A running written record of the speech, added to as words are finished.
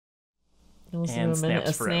and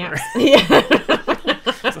Snaps Forever. Yeah.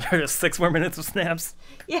 So there's 6 more minutes of Snaps.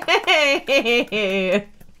 Yay!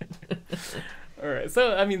 All right,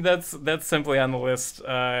 so I mean that's simply on the list.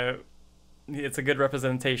 It's a good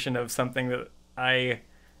representation of something that I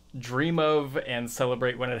dream of and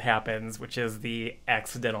celebrate when it happens, which is the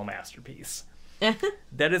accidental masterpiece.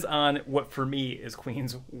 That is on what for me is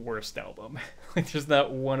Queen's worst album. Like, there's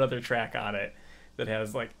not one other track on it that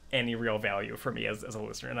has like any real value for me as a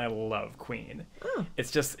listener, and I love Queen. Oh.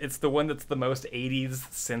 It's the one that's the most 80s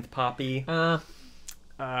synth poppy. Yeah,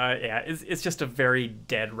 it's just a very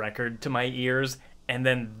dead record to my ears, and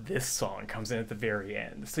then this song comes in at the very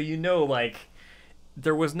end. So like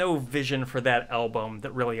there was no vision for that album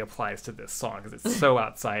that really applies to this song because it's so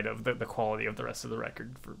outside of the quality of the rest of the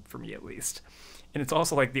record for me at least. And it's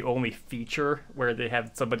also like the only feature where they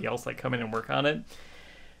have somebody else like come in and work on it.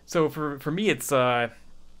 So for me, it's the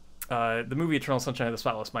movie Eternal Sunshine of the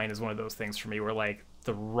Spotless Mind is one of those things for me where like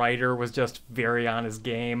the writer was just very on his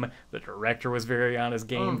game, the director was very on his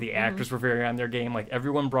game, the actors were very on their game. Like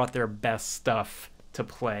everyone brought their best stuff to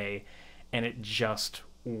play, and it just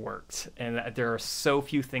worked. And there are so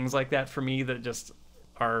few things like that for me that just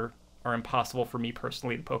are impossible for me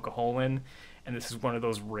personally to poke a hole in. And this is one of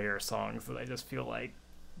those rare songs that I just feel like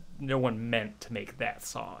no one meant to make that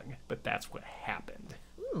song, but that's what happened.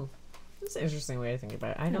 That's an interesting way to think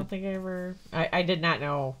about it. I don't think I ever... I did not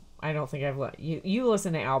know. I don't think I've... You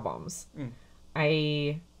listen to albums.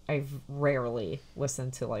 I've rarely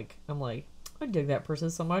listened to like... I'm like, I dig that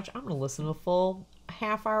person so much. I'm going to listen to a full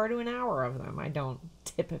half hour to an hour of them. I don't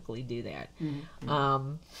typically do that.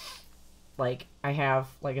 Like I have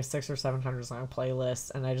like a 600 or 700 song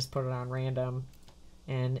playlist, and I just put it on random,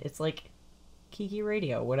 and it's like Kiki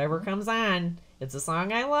radio. Whatever comes on, it's a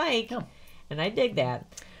song I like, and I dig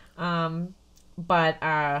that. But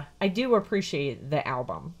I do appreciate the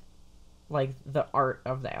album, like the art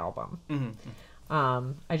of the album.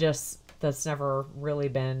 That's never really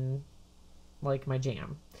been like my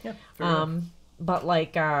jam. But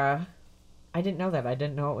like I didn't know that. I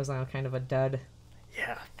didn't know it was on kind of a dud.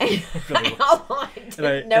 Yeah. I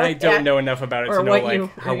don't know enough about it to know like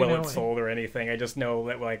how well it sold or anything. I just know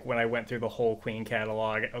that like when I went through the whole Queen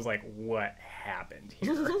catalog, I was like, what happened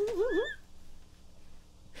here?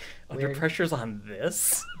 Under Pressure's on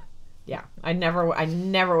this? Yeah. I never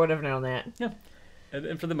would have known that. Yeah.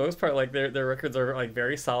 And for the most part, like their records are like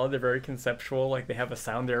very solid. They're very conceptual. Like they have a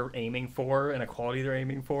sound they're aiming for and a quality they're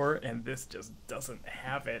aiming for. And this just doesn't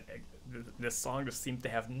have it. This song just seems to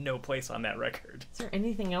have no place on that record. Is there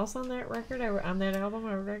anything else on that record, on that album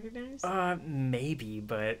I recognize? Maybe,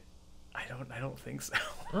 but I don't think so.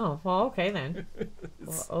 Oh, well, okay then.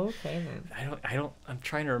 I'm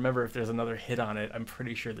trying to remember if there's another hit on it. I'm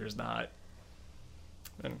pretty sure there's not.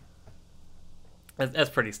 And that's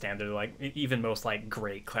pretty standard. Like even most like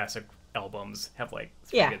great classic albums have like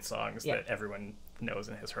 3 good songs that everyone knows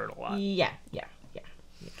and has heard a lot. Yeah.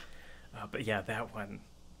 But yeah, that one,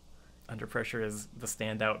 Under Pressure, is the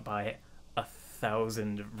standout by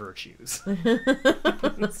 1,000 virtues.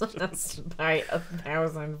 That's by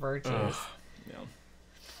 1,000 virtues.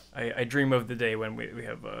 I dream of the day when we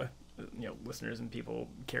have listeners and people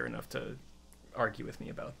care enough to argue with me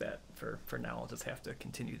about that. For now, I'll just have to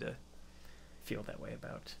continue to feel that way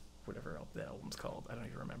about whatever the album's called. I don't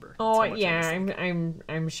even remember. Oh yeah,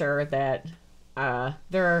 I'm sure that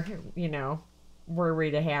they're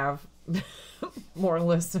worried to have more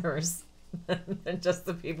listeners than just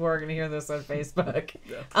the people who are going to hear this on Facebook.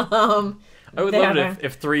 Yeah. I would love it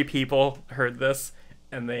if 3 people heard this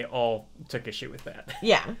and they all took issue with that.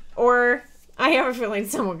 Yeah, or I have a feeling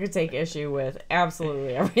someone could take issue with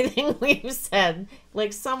absolutely everything we've said.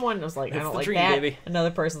 Like someone was like, I don't like that. Baby.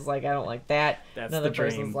 Another person's like, I don't like that. Another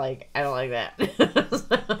person's like, I don't like that.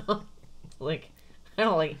 So, like, I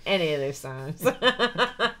don't like any of their songs.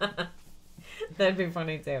 That'd be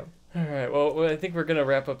funny too. All right. Well, I think we're gonna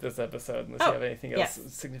wrap up this episode unless you have anything else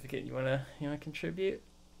significant you wanna contribute.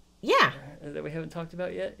 Yeah. That we haven't talked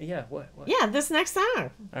about yet. Yeah. What? Yeah. This next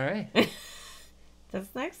song. All right. This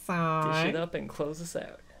next song. Dish it up and close us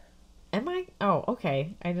out. Am I? Oh,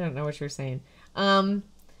 okay. I didn't know what you were saying.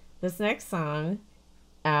 This next song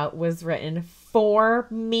was written for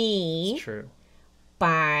me. It's true.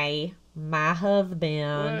 By my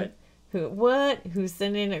husband. Who's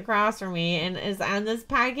sitting across from me and is on this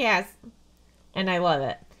podcast. And I love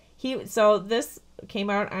it. So this came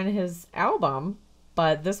out on his album,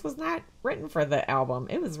 but this was not written for the album.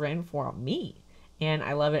 It was written for me. And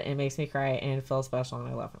I love it. It makes me cry and feel special, and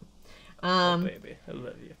I love him. Oh, baby. I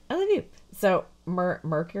love you. I love you. So,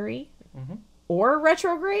 Mercury or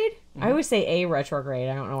retrograde? I always say a retrograde.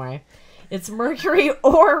 I don't know why. It's Mercury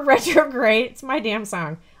or Retrograde. It's my damn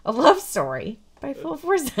song. A Love Story by Phil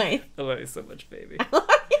Forsyth. I love you so much, baby. I love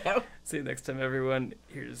you. See you next time, everyone.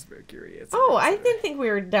 Here's Mercury. I didn't think we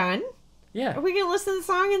were done. Yeah. Are we going to listen to the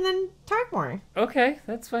song and then talk more? Okay,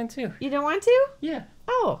 that's fine too. You don't want to? Yeah.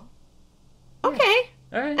 Oh. Okay.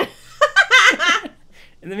 Yeah. All right.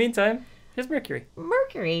 In the meantime, here's Mercury.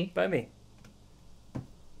 Mercury. By me.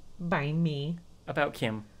 By me. About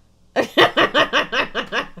Kim.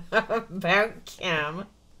 About Kim.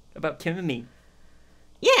 About Kim and me.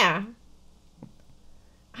 Yeah.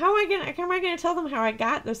 How am I gonna tell them how I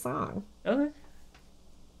got the song? Okay.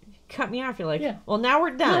 Cut me off. You're like, Yeah. well, now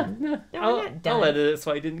we're done. No, we're not done. I'll edit it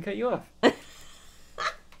so I didn't cut you off.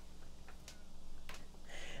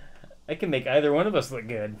 I can make either one of us look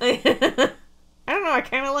good. I don't know. I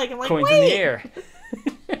kind of like. I'm like, Coins wait. in the air.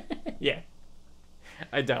 Yeah.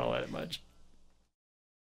 I doubt I'll edit much.